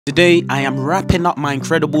Today, I am wrapping up my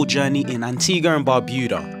incredible journey in Antigua and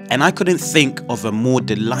Barbuda, and I couldn't think of a more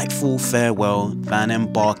delightful farewell than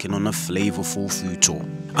embarking on a flavorful food tour.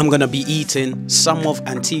 I'm gonna be eating some of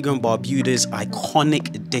Antigua and Barbuda's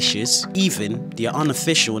iconic dishes, even their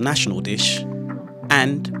unofficial national dish,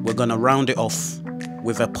 and we're gonna round it off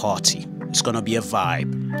with a party. It's gonna be a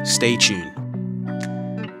vibe. Stay tuned.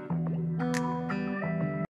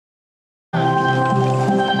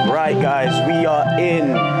 Right guys, we are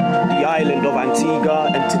in the island of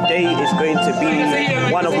Antigua and today is going to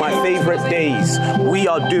be one of my favorite days. We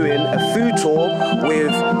are doing a food tour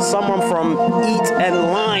with someone from Eat and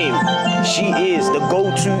Lime. She is the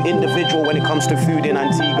go-to individual when it comes to food in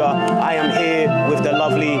Antigua. I am here with the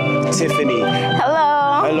lovely Tiffany. Hello.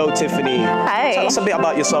 Hello Tiffany. Hi. Tell us a bit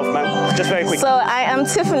about yourself, man. Just very quick. So I am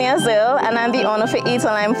Tiffany Azil and I'm the owner for Eat and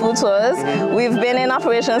Lime Food Tours. We've been in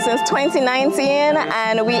operation since 2019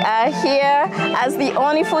 and we are here as the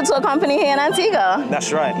only food tour company here in Antigua.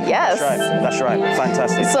 That's right. Yes. That's right.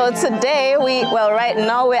 Fantastic. So today right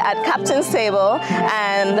now we're at Captain's table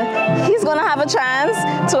and he's gonna have a chance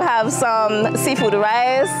to have some seafood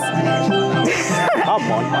rice.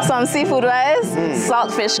 Come on. Some seafood rice,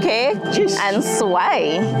 saltfish cake, and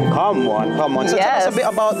swai. Come on. So tell us a bit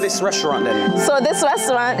about this restaurant then. So this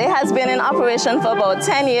restaurant, it has been in operation for about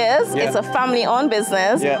 10 years. Yeah. It's a family-owned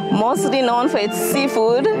business, mostly known for its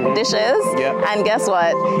seafood dishes. And guess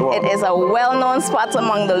what? It is a well-known spot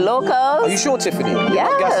among the locals. Are you sure, Tiffany?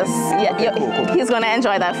 Yes. Yeah, cool. He's going to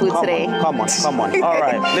enjoy that food today. Come on. All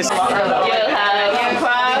right. Listen. You'll have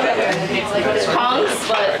crab, conch,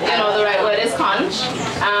 but you know the right word is conch.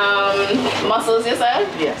 Mussels, you said?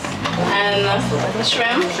 Yes. And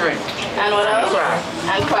shrimp. And what else?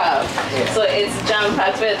 And crab. Yeah. So it's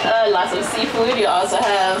jam-packed with lots of seafood. You also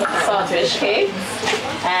have saltfish cake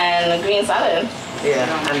and green salad.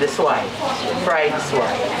 Yeah, and the swai. Fried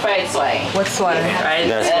swai. Fried swai. What's swai? Right?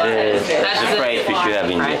 That's the fried fish you have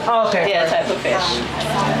in here. Oh, okay. Yeah, type of fish.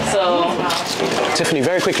 So, Tiffany,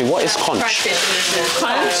 very quickly, what is conch?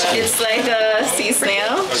 Conch, it's like a sea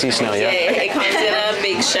snail. Sea snail, yeah. It comes in a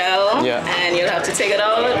big shell, and you'll have to take it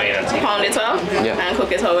out, pound it up, and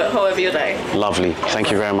cook it however you like. Lovely,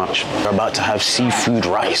 thank you very much. We're about to have seafood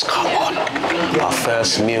rice. Come on, our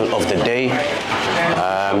first meal of the day.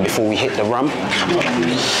 Before we hit the rum.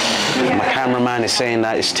 My cameraman is saying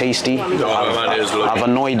that it's tasty. I've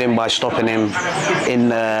annoyed him by stopping him in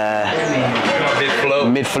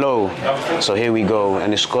mid-flow. So here we go,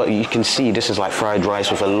 and it's got, you can see this is like fried rice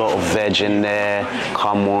with a lot of veg in there.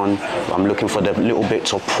 Come on, I'm looking for the little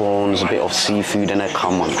bits of prawns, a bit of seafood in it.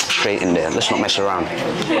 Come on, straight in there. Let's not mess around.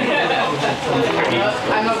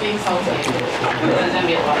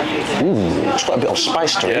 Ooh, it's got a bit of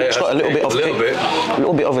spice to it. It's got a little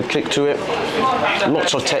bit of a kick to it.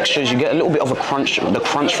 Lots of textures. You get a little bit of a crunch, the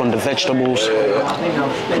crunch from the vegetables.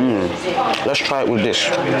 Let's try it with this.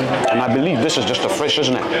 And I believe this is just a fish,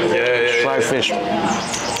 isn't it? Yeah. Fried fish.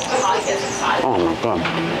 Oh my God.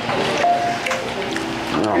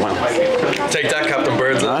 Oh, man. Take that, Captain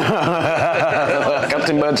Birdseye.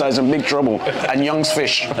 Captain Birdseye's in big trouble. And Young's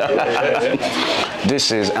fish.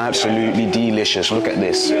 This is absolutely delicious. Look at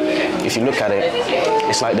this. If you look at it,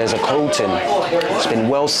 it's like there's a coating. It's been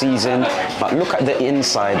well seasoned, but look at the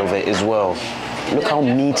inside of it as well. Look how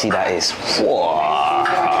meaty that is. Whoa,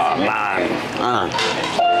 man.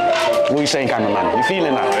 What are you saying, cameraman? You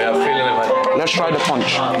feeling that? Yeah, I'm feeling it, man. Let's try the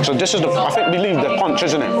conch. So this is believe the conch,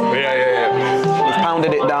 isn't it? Yeah. We've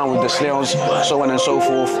pounded it down with the snails, so on and so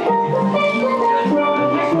forth.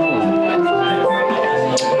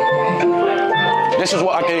 This is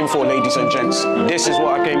what I came for, ladies and gents. This is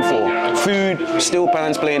what I came for. Food, steel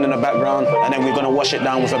pans playing in the background, and then we're gonna wash it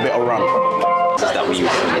down with a bit of rum. That we use.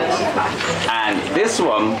 And this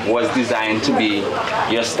rum was designed to be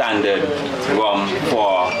your standard rum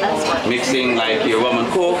for mixing like your rum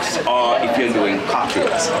and cokes, or if you're doing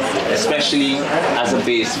cocktails, especially as a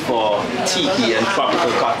base for tiki and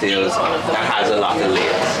tropical cocktails that has a lot of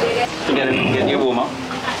layers. Get your warm up,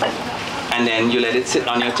 and then you let it sit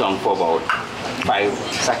on your tongue for about 5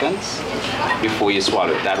 seconds before you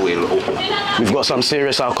swallow it. That way it'll open. We've got some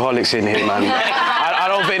serious alcoholics in here, man. I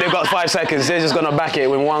don't think they've got 5 seconds. They're just gonna back it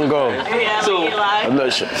with one go. So,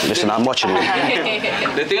 listen, I'm watching you.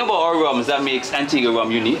 The thing about our rums that makes Antigua rum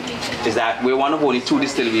unique is that we're one of only 2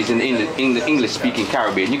 distilleries in the English-speaking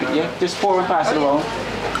Caribbean. You can just pour and pass it around.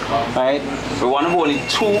 Right? We're one of only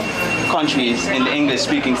 2 countries in the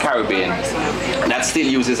English-speaking Caribbean that still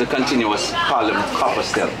uses a continuous column copper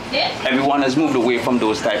still. Everyone has moved away from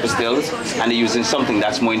those type of stills and they're using something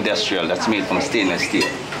that's more industrial, that's made from stainless steel.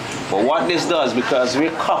 But what this does, because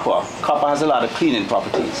we're copper has a lot of cleaning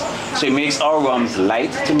properties. So it makes our rums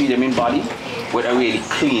light to medium in body with a really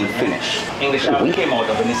clean finish. English Army came out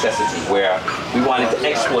of a necessity where we wanted to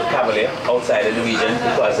export Cavalier outside of the region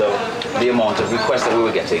because of the amount of requests that we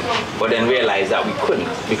were getting, but then realized that we couldn't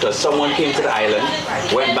because someone came to the island,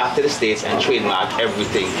 went back to the States and trademarked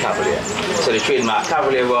everything Cavalier. So they trademarked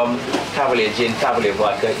Cavalier rum, Cavalier gin, Cavalier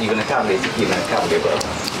vodka, even a Cavalier tequila and Cavalier bourbon,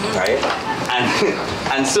 right?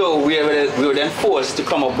 And so we were then forced to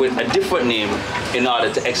come up with a different name in order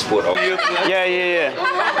to export our. Yeah.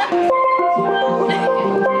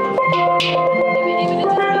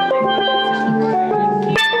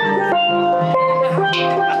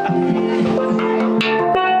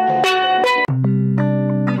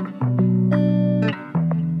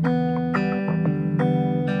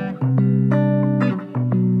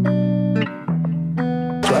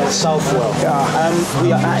 Southwell.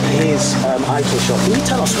 We are at his Ital shop. Can you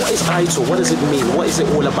tell us what is Ital? What does it mean? What is it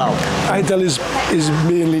all about? Ital is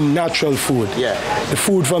mainly natural food. Yeah. The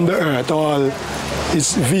food from the earth, all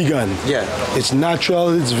is vegan. Yeah. It's natural,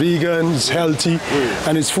 it's vegan, it's healthy,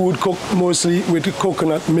 and it's food cooked mostly with a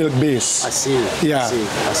coconut milk base. I see. Yeah.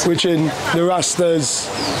 I see. Which in the Rastas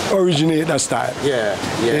originate that style. Yeah.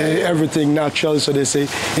 Everything natural, so they say,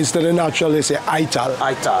 instead of natural, they say Ital.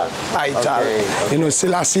 Ital. Okay. You know,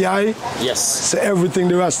 Selassie I? Yes. So everything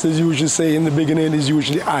the Rastas usually say in the beginning is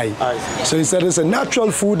usually I. So instead of say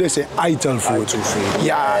natural food, they say Ital food. Ital food.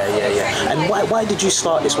 Yeah. And why did you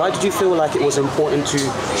start this? Why did you feel like it was important to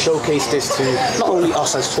showcase this to not only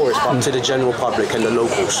us as tourists, but to the general public and the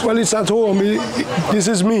locals? Well, it's at home. This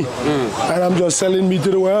is me. And I'm just selling me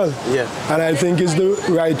to the world. Yeah. And I think it's the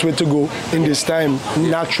right way to go in this time.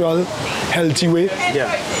 Natural, healthy way.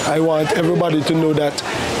 Yeah. I want everybody to know that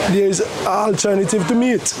there's an alternative to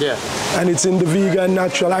meat. Yeah. And it's in the vegan,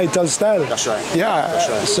 natural, Ital style. That's right. Yeah. That's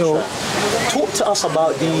right. So, talk to us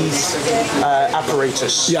about these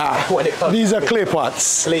apparatus. yeah. These are clay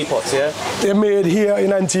pots. Clay pots, yeah? They're made here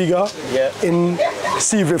in Antigua, in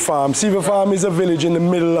Sive Farm. Sive Farm is a village in the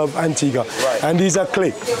middle of Antigua. Right. And these are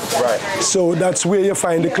clay. Right. So that's where you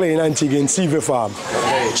find the clay in Antigua, in Sive Farm.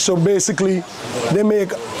 Okay. So basically, they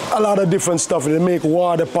make a lot of different stuff. They make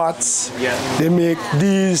water pots. Yeah. They make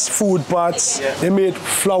these food pots. Yeah. They make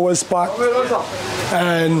flowers pot.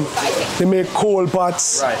 And they make coal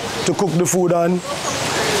pots to cook the food on.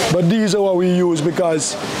 But these are what we use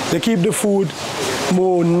because they keep the food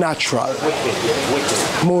more natural.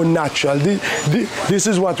 More natural. This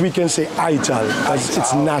is what we can say Ital, because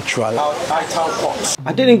it's natural.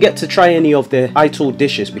 I didn't get to try any of the Ital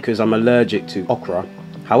dishes because I'm allergic to okra.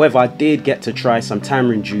 However, I did get to try some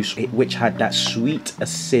tamarind juice, which had that sweet,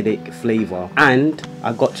 acidic flavor. And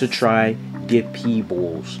I got to try the pea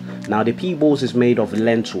balls. Now, the pea balls is made of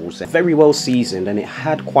lentils, very well seasoned, and it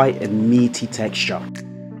had quite a meaty texture.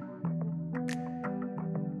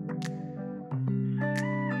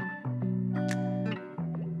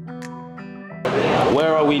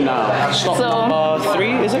 Where are we now? Stop number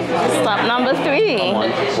 3, is it? Stop number 3.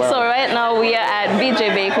 So right now we are at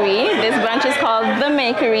BJ Bakery. This branch is called The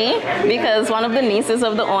Makery because one of the nieces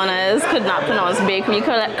of the owners could not pronounce bakery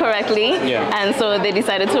correctly. Yeah. And so they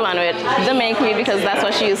decided to run with The Makery because that's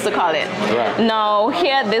what she used to call it. Right. Now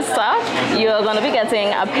here at this stop, you're going to be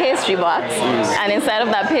getting a pastry box. And inside of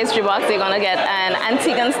that pastry box, you're going to get an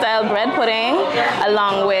Antiguan style bread pudding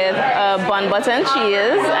along with bun, butter, and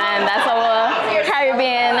cheese. And that's our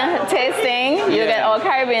Caribbean tasting. You get our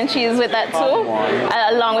Caribbean cheese with that too,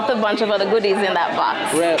 along with a bunch of other goodies in that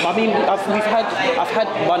box. I mean, I've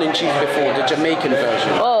had bun and cheese before, the Jamaican version.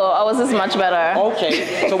 Oh, ours is much better.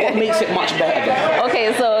 Okay, so what makes it much better then?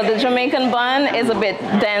 Okay, so the Jamaican bun is a bit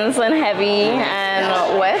dense and heavy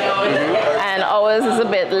and wet, and ours is a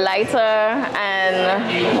bit lighter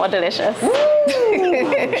and more delicious.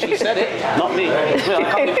 She said it, not me.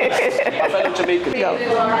 I felt Jamaican.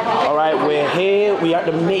 All right, we're here. We're at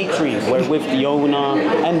the Makery. We're with the owner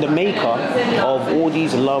and the maker of all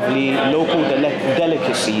these lovely local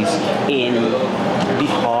delicacies in the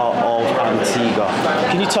heart of Antigua.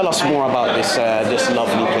 Can you tell us more about this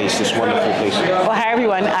lovely place, this wonderful place? Well, hi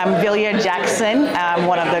everyone. I'm Villia Jackson. I'm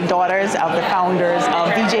one of the daughters of the founders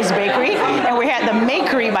of VJ's Bakery, and we're here at the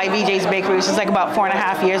Makery by VJ's Bakery, which is like about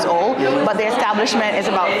 4.5 years old, but the establishment is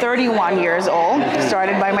about 31 years old,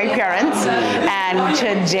 started by my parents. And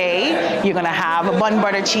today you're gonna have a bun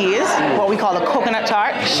butter cheese, what we call a coconut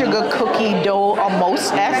tart, sugar cookie dough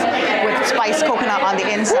almost with spiced coconut on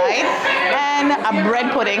the inside, and a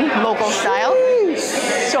bread pudding, local style.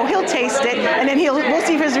 So he'll taste it, and then we'll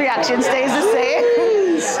see if his reaction stays the same.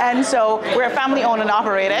 And so we're family owned and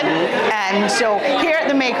operated. And so here at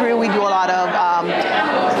the Makery, we do a lot of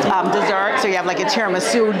desserts. So you have like a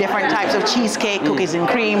tiramisu, different types of cheesecake, cookies and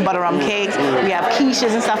cream, butter rum cakes. We have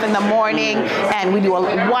quiches and stuff in the morning. And we do a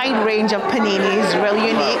wide range of paninis, really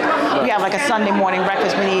unique. We have like a Sunday morning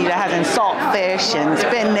breakfast panini that has in salt fish and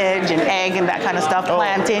spinach and egg and that kind of stuff,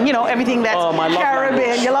 plantain, you know, everything that's Caribbean.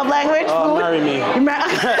 Language. Your love language? Oh, food? marry me.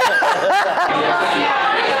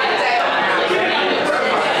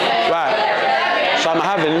 Right, so I'm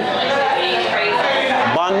having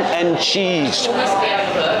bun and cheese.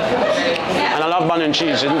 And I love bun and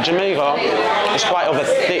cheese. In Jamaica, it's quite of a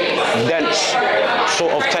thick, dense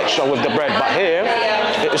sort of texture with the bread. But here,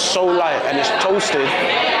 it is so light and it's toasted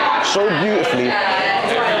so beautifully.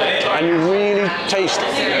 And you really taste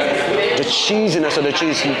the cheesiness of the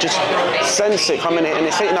cheese. You just sense it coming in, and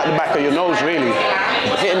it's hitting at the back of your nose, really.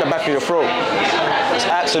 Hitting the back of your throat. It's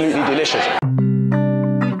absolutely delicious.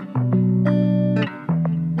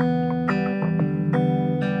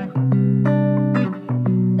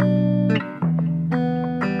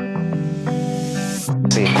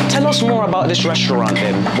 Tell us more about this restaurant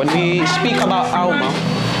then. When we speak about Alma.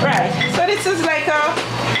 Right. So this is like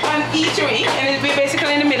an eatery, and it'll be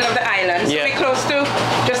basically in the middle of the island. So we're close to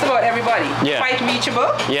just about everybody. Quite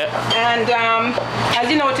reachable. And as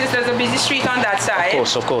you notice, there's a busy street on that side.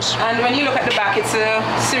 Of course. And when you look at the back, it's a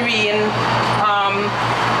serene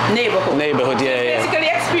neighborhood. Basically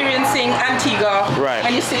experiencing Antigua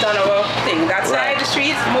when you sit on our thing. That side, the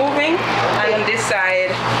street's moving, and on this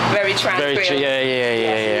side, very tranquil.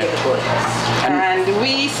 And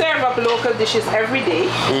we serve up local dishes every day,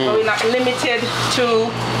 so we're not limited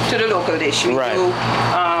to the local dish. We do,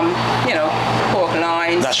 you know, pork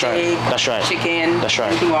loin, steak, chicken. We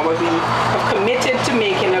have committed to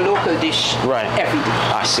making a local dish every day.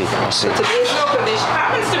 I see. So today's local dish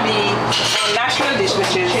happens to be our national dish,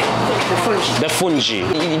 which is the fungi. The fungi.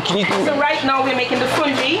 So right now we're making the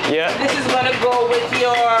fungi. This is going to go with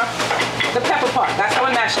the pepper pot. That's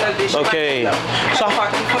our national dish. Okay. So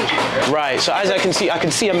right. So as I can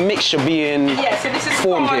see a mixture being so this is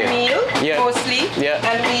formed cornmeal mostly.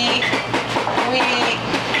 And we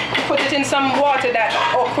put it in some water that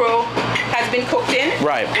okra has been cooked in.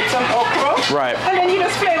 With some okra. And then you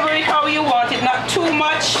just flavor it how you want it. Not too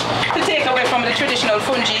much to take away from the traditional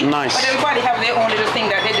fungi. But everybody have their own little thing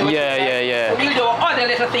that they do. So we'll do other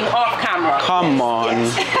little thing off camera. Come on.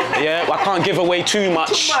 I can't give away too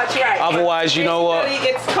much. Otherwise, you know what?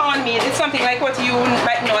 It's cornmeal. It's something like what you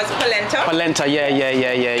might know as polenta. Polenta,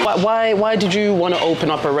 Why did you want to open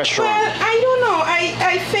up a restaurant? Well, I don't know.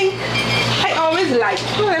 I think I always liked,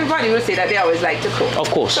 everybody will say that they always like to cook. Of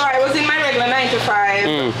course. So I was in my regular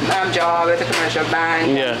 9-to-5 job at a commercial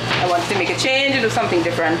bank. I wanted to make a change and do something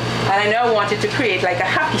different. And I know I wanted to create like a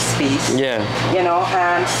happy space. You know,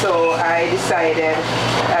 and so I decided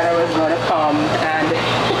that I was going to come and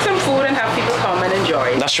cook some food and have people come and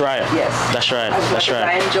enjoy. That's right. Yes. That's right. As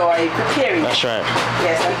I enjoy preparing. That's right.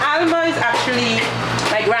 Yes, and Alma is actually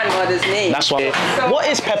my grandmother's name. That's why. So what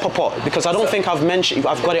is pepper pot? Because I don't think I've mentioned.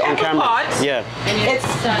 I've got it on camera. Pot, it's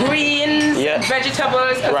greens,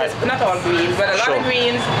 vegetables. It's not all greens, but a lot of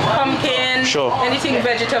greens, pumpkin, anything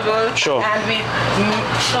vegetable. And we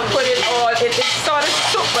put it all. It's sort of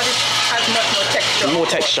soup, but it has much more texture. More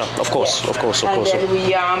texture, of course. And then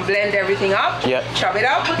we blend everything up, chop it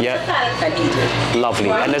up, and eat it. Lovely.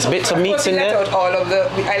 And there's bits of meats in there.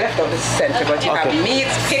 I left out the center, but you have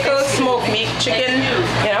meats, pickles, smoked meat, chicken.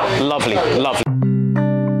 You know. Lovely.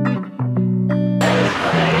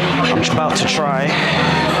 I'm about to try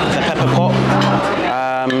the pepper pot.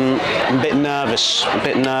 I'm a bit nervous.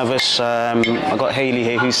 I got Haley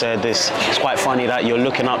here who said this. It's quite funny that you're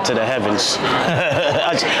looking up to the heavens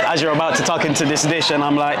as you're about to tuck into this dish, and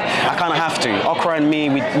I'm like, I kind of have to. Okra and me,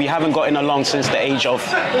 we haven't gotten along since the age of,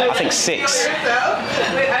 I think, 6.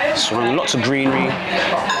 So lots of greenery.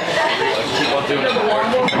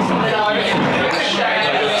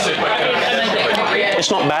 It's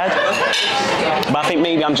not bad, but I think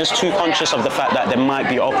maybe I'm just too conscious of the fact that there might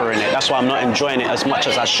be okra in it. That's why I'm not enjoying it as much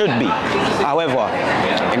as I should be. However,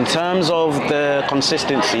 in terms of the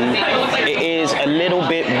consistency, it is a little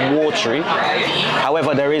bit watery.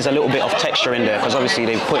 However, there is a little bit of texture in there because obviously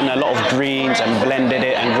they've put in a lot of greens and blended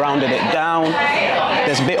it and grounded it down.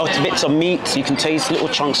 There's bits of meat. You can taste little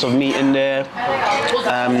chunks of meat in there.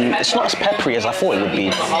 It's not as peppery as I thought it would be.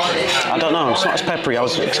 I don't know, it's not as peppery. I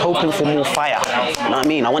was hoping for more fire. You know what I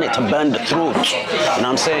mean? I want it to burn the throat. You know what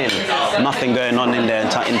I'm saying? Nothing going on in there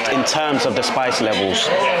in terms of the spice levels.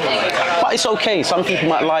 But it's okay. Some people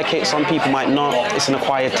might like it, some people might not. It's an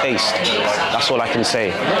acquired taste. That's all I can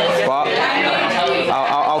say. But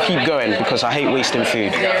I'll keep going because I hate wasting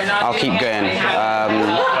food. I'll keep going.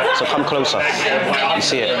 So come closer. You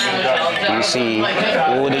see it? You see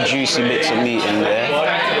all the juicy bits of meat in there.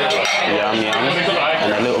 Yum, yum.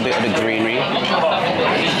 And a little bit of the greenery.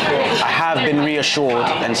 I have been reassured,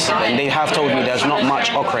 and they have told me there's not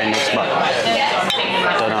much okra in this, but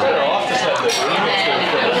I don't know.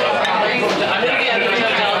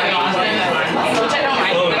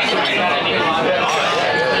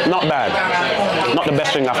 Not bad. Not the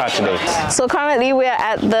best thing I've had today. So currently we're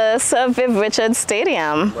at the Sir Viv Richards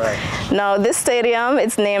Stadium. Right. Now this stadium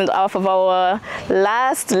is named off of our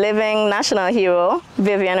last living national hero,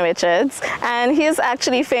 Vivian Richards, and he is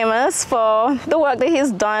actually famous for the work that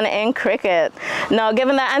he's done in cricket. Now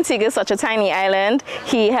given that Antigua is such a tiny island,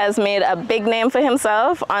 he has made a big name for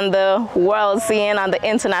himself on the world scene, on the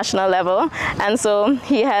international level, and so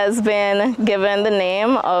he has been given the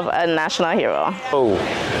name of a national hero. Oh.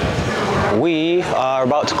 We are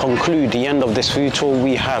about to conclude the end of this food tour.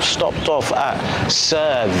 We have stopped off at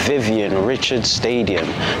Sir Vivian Richards Stadium,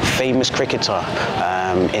 famous cricketer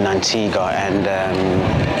in Antigua,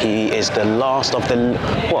 and he is the last of the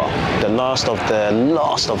last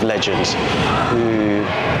of legends who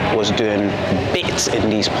was doing bits in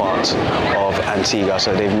these parts of Antigua.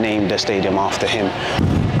 So they've named the stadium after him.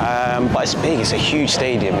 But it's big, it's a huge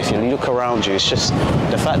stadium. If you look around you, it's just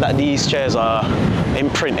the fact that these chairs are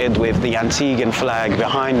imprinted with the Antiguan flag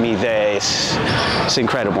behind me there. It's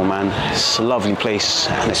incredible, man. It's a lovely place,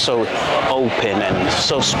 and it's so open and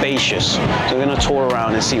so spacious. So we're gonna tour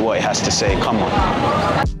around and see what it has to say. Come on.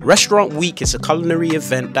 Restaurant Week is a culinary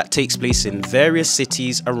event that takes place in various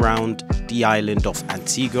cities around the island of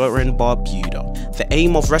Antigua and Barbuda. The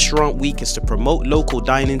aim of Restaurant Week is to promote local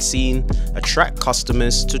dining scene, attract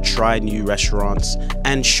customers to try new restaurants,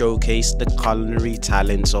 and showcase the culinary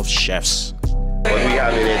talents of chefs. What we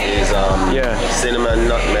have in it is cinnamon,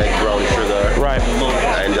 nutmeg, brown sugar, right,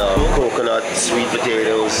 and coconut, sweet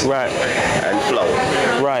potatoes, right, and flour,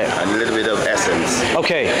 right, and a little bit of essence.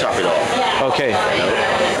 Okay. Top it off. Okay.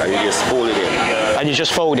 And you just fold it in. And you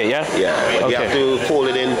just fold it, yeah? Yeah. But okay. You have to fold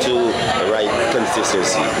it into the right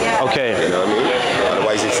consistency. Okay. You know what I mean?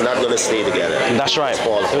 Otherwise, it's not going to stay together. That's right.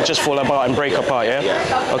 It'll just fall apart and break apart, yeah?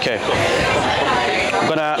 Yeah. Okay. I'm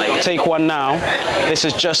gonna take one now. This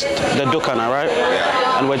is just the dukana, right?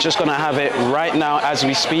 Yeah. And we're just gonna have it right now as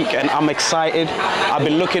we speak, and I'm excited. I've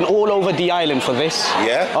been looking all over the island for this.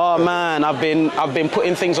 Yeah? Oh man, I've been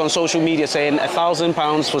putting things on social media saying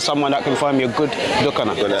 £1,000 for someone that can find me a good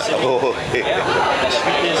dukana.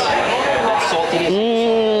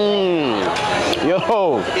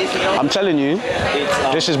 Yo, I'm telling you,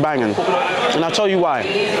 this is banging. And I'll tell you why.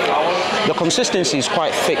 The consistency is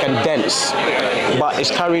quite thick and dense, but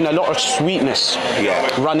it's carrying a lot of sweetness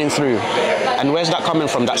running through. And where's that coming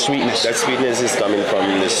from, that sweetness? That sweetness is coming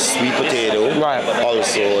from the sweet potato, right?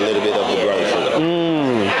 Also a little bit of the brown sugar.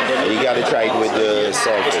 And you got to try it with the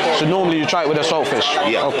saltfish. So normally you try it with the saltfish?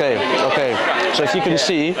 Yeah. Okay, okay. So if you can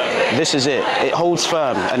see, this is it. It holds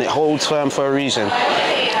firm, and it holds firm for a reason.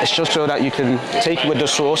 It's just so that you can take it with the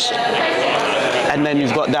sauce, and then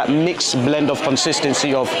you've got that mixed blend of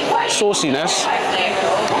consistency of sauciness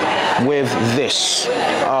with this.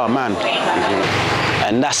 Oh man.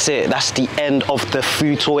 And that's it. That's the end of the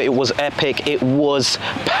food tour. It was epic. It was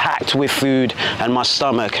packed with food, and my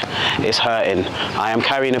stomach is hurting. I am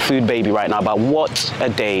carrying a food baby right now, but what a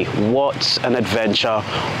day, what an adventure,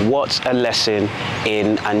 what a lesson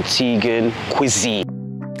in Antiguan cuisine.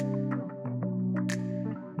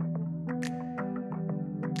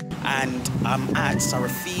 And I'm at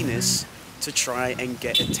Sarafina's to try and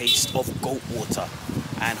get a taste of goat water,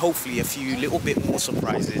 and hopefully a few little bit more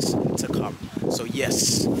surprises to come. So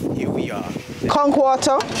yes, here we are. Conch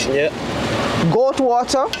water. Yeah. Goat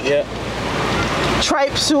water. Yeah.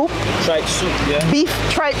 Tripe soup. Tripe soup, yeah. Beef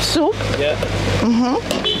tripe soup. Yeah.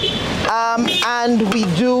 And we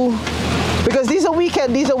do, because these are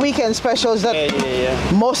weekend specials that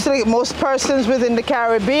most persons within the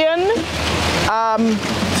Caribbean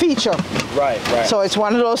feature. Right, right. So it's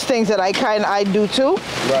one of those things that I do too.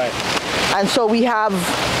 Right. And so we have,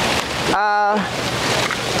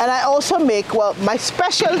 and I also make, well, my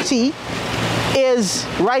specialty is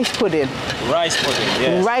rice pudding. Rice pudding,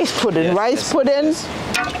 yes. Rice pudding, yes, rice puddings.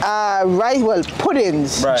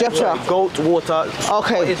 Puddings. Right. Jeff, right. Goat water.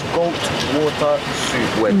 Okay. What is goat water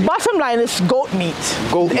soup? Bottom line is goat meat.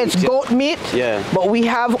 It's goat meat. Yeah. But we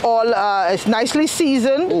have all, it's nicely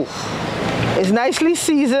seasoned. Oof. It's nicely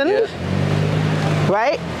seasoned. Yeah.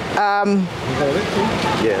 Right?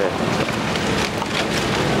 Yeah.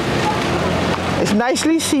 It's It's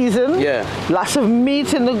nicely seasoned. Yeah. Lots of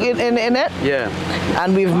meat in it. Yeah.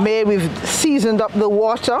 And we've seasoned up the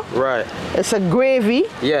water. Right. It's a gravy.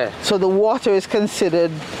 Yeah. So the water is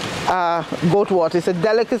considered goat water. It's a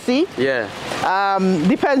delicacy. Yeah.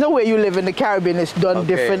 Depends on where you live in the Caribbean. It's done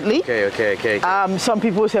differently. Okay. Some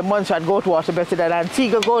people say Montserrat goat water better than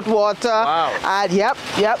Antigua goat water. Wow. And yep.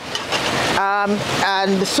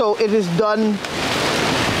 And so it is done.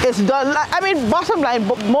 It's done. I mean, bottom line,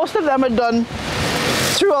 most of them are done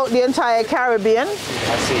throughout the entire Caribbean.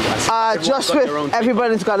 I see. Just with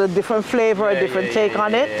everybody's got a different flavor, a different take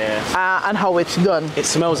on it, and how it's done. It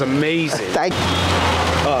smells amazing. Like,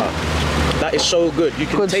 that is so good. You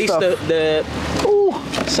can taste the. Ooh,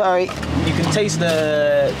 sorry. You can taste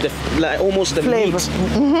the like almost the flavor.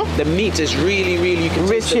 Meat. The meat is really you can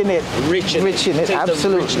rich in it. Rich in it.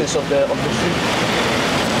 Absolutely. The richness of the soup.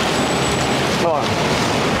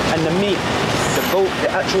 And the meat,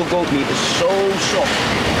 the actual goat meat is so soft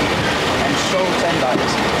and so tender.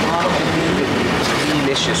 It's hard to believe it. It's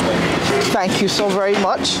delicious, man. Thank you so very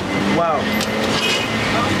much. Wow.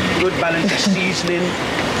 Good balance of seasoning.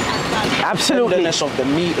 Absolutely. The tenderness of the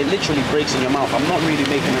meat, it literally breaks in your mouth. I'm not really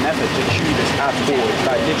making an effort to chew this at all. It's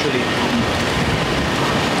like literally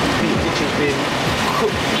meat which has been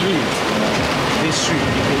cooked through this soup.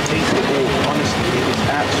 You can taste it all. Honestly, it is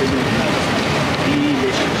absolutely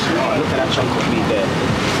delicious. Oh, look at that chunk of meat there.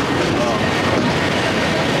 Oh.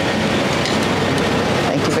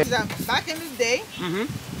 Thank you very much. Back in the day,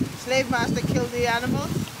 slave master killed the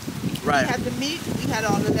animals. Right. We had the meat, we had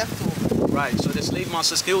all the leftovers. Right, so the slave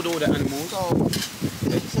masters killed all the animals. So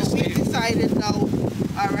we decided now,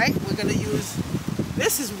 all right, we're going to use,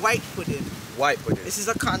 this is white pudding. White pudding. This is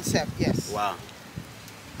a concept, yes. Wow.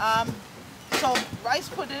 So rice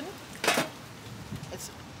pudding, it's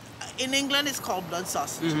in England it's called blood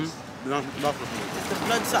sausages. It's the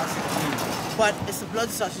blood sausage, but it's the blood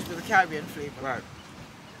sausage with a Caribbean flavor. Right.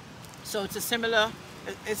 So it's similar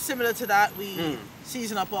to that. We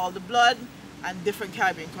season up all the blood, and different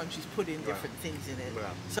Caribbean countries put in different things in it.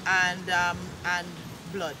 Right. So and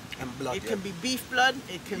blood. And blood. It can be beef blood.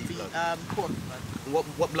 It can be pork blood.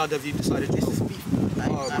 What blood have you decided to This go? is beef blood.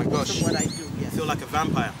 Oh my gosh. Most of what I do, I feel like a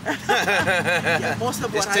vampire. yeah, most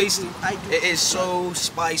of what I do. It is so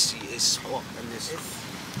spicy, it's hot, and it's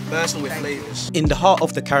bursting with flavors. In the heart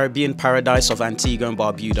of the Caribbean paradise of Antigua and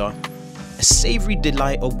Barbuda, a savory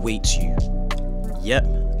delight awaits you. Yep,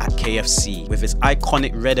 at KFC. With its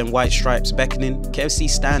iconic red and white stripes beckoning, KFC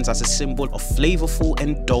stands as a symbol of flavorful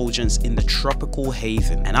indulgence in the tropical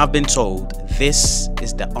haven. And I've been told this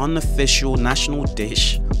is the unofficial national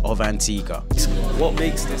dish of Antigua. What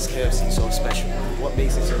makes this KFC so special? What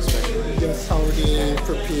makes it so special? Just how they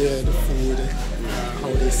prepare the food,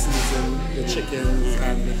 how they season the chickens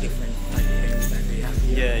and the different things that they have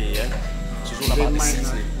here. Yeah. So it's all about the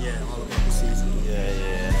seasoning. Yeah, all about the seasoning.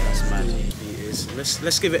 Yeah, that's magic.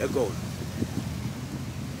 Let's give it a go.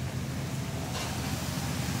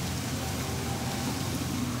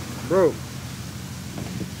 Bro,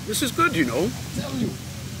 this is good, you know. Tell you.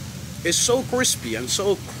 It's so crispy and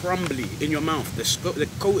so crumbly in your mouth. The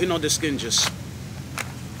coating of the skin just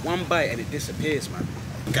one bite and it disappears, man.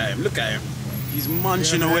 Look at him. He's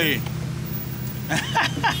munching away.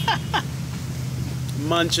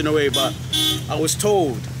 Munching away, but I was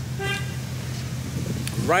told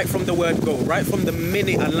right from the word go, right from the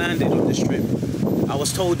minute I landed on this trip, I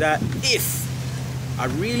was told that if I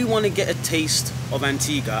really want to get a taste of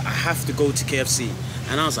Antigua, I have to go to KFC.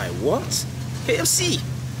 And I was like, what? KFC?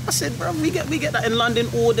 I said, bro, we get that in London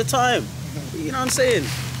all the time. You know what I'm saying?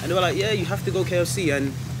 And they were like, yeah, you have to go KFC.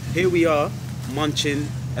 And here we are, munching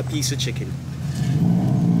a piece of chicken.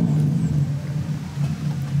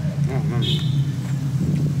 Oh, man.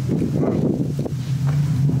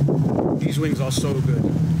 These wings are so good.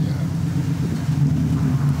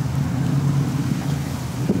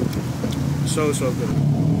 So good.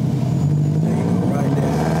 There you go, right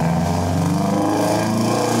there.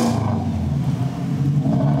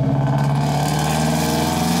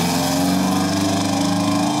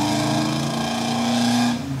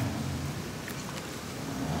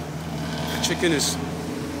 The chicken is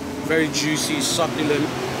very juicy, succulent.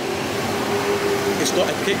 It's got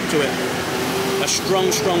a kick to it. A strong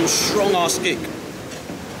ass kick.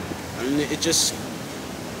 And it just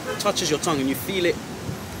touches your tongue and you feel it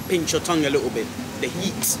pinch your tongue a little bit. The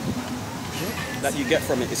heat that you get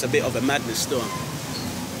from it is a bit of a madness still.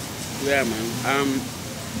 Yeah, man.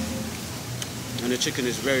 And the chicken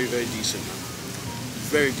is very decent, man.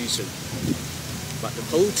 Very decent. But the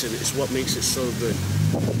coating is what makes it so good.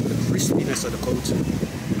 The crispiness of the coating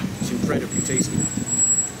is incredibly tasty.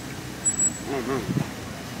 Oh man.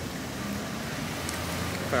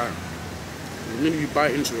 that the minute you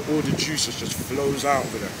bite into it, all the juices just flows out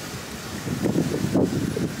of it.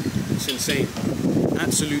 It's insane.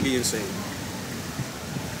 Absolutely insane.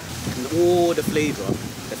 And all the flavour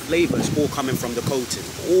is all coming from the coating.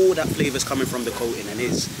 All that flavour is coming from the coating, and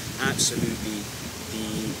it's absolutely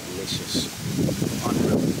delicious.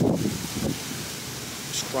 Unreal.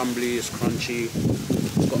 It's crumbly, it's crunchy,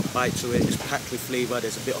 it's got a bite to it, it's packed with flavour,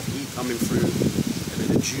 there's a bit of heat coming through, and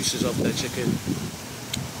then the juices of the chicken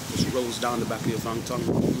just rolls down the back of your tongue.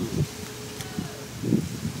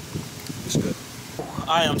 It's good.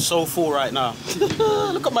 I am so full right now.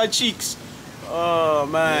 Look at my cheeks. Oh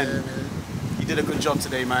man. Yeah, man. You did a good job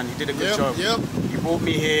today, man. You did a good job. Yep. You brought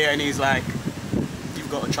me here and he's like, you've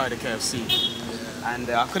got to try the KFC. Yeah. And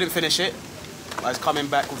I couldn't finish it. I was coming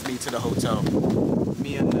back with me to the hotel.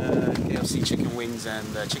 Me and KFC chicken wings and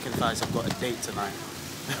chicken thighs have got a date tonight.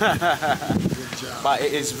 Good job. But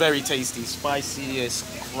it is very tasty. Spicy, it's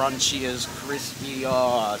crunchy, it's crispy.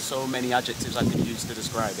 Oh, so many adjectives I can use to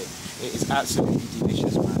describe it. It is absolutely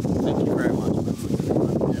delicious, man. Thank you very much, man. Yeah,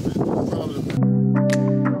 man. No problem.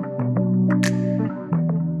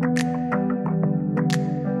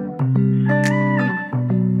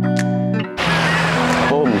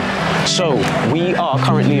 So we are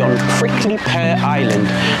currently on Prickly Pear Island,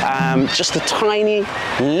 just a tiny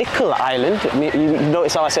little island. You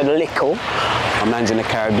notice how I said little? My man's in the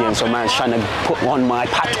Caribbean, so man's trying to put on my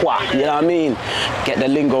patois, you know what I mean? Get the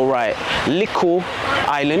lingo right. Little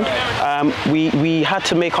island. We had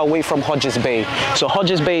to make our way from Hodges Bay. So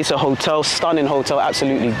Hodges Bay is a hotel, stunning hotel,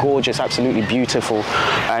 absolutely gorgeous, absolutely beautiful.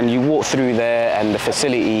 And you walk through there and the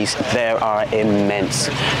facilities there are immense,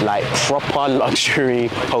 like proper luxury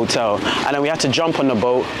hotel. And then we had to jump on the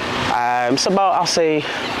boat. It's about, I'll say,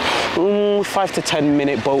 5 to 10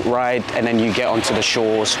 minute boat ride, and then you get onto the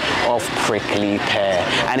shores of Prickly Pear,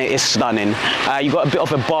 and it is stunning. You got a bit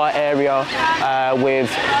of a bar area with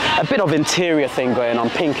a bit of interior thing going on,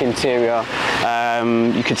 pink interior.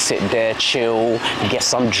 You could sit there, chill, get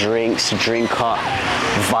some drinks, drink up,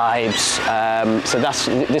 vibes. So this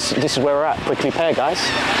is where we're at, Prickly Pear, guys.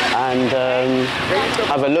 And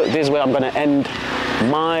have a look. This is where I'm going to end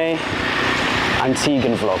my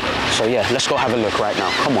Antiguan vlog. So yeah, let's go have a look right now.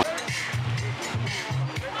 Come on.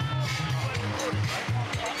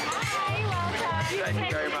 Thank you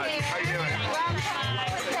very much. How you doing?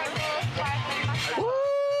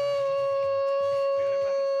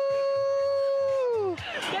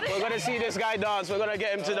 We're gonna see this guy dance. We're gonna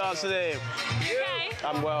get him to dance today. Okay.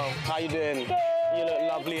 I'm well. How you doing? Good. You look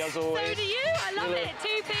lovely as always. So do you? I love it.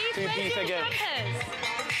 Two-piece again.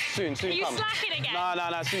 Soon Are you come. slacking again?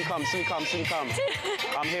 No, soon come.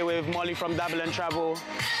 I'm here with Molly from Dabble and Travel.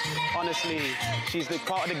 Honestly, she's the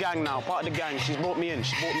part of the gang now, She's brought me in,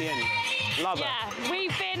 Love her. Yeah,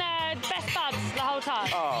 we've been best buds the whole time.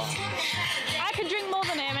 Oh. I could drink more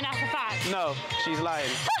than him, and that's a fact. No, she's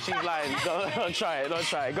lying. Don't try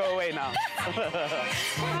it. Go away now.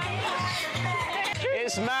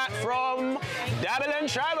 It's Matt from Dabble and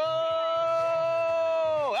Travel.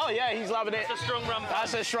 Oh yeah, he's loving it. That's a strong rum punch.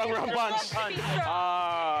 That's a strong rum punch.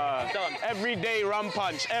 Done. Everyday rum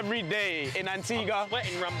punch, every day in Antigua.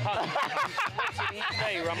 Sweating rum punch. Each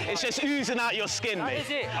day rum punch. It's just oozing out your skin, mate. That is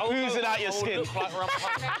it. Oozing out your skin. Look like rum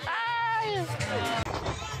punch.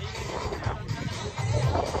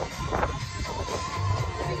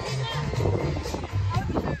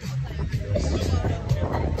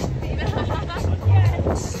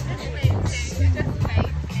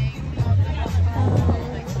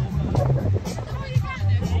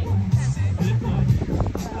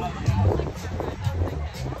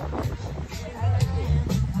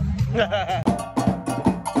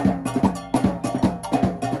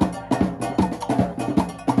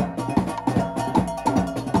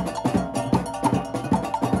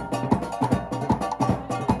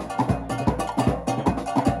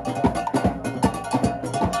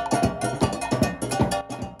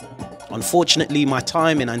 Unfortunately, my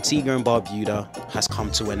time in Antigua and Barbuda has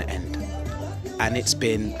come to an end, and it's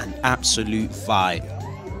been an absolute vibe.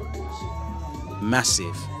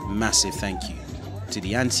 Massive thank you to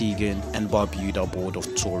the Antiguan and Barbuda Board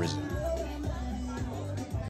of Tourism.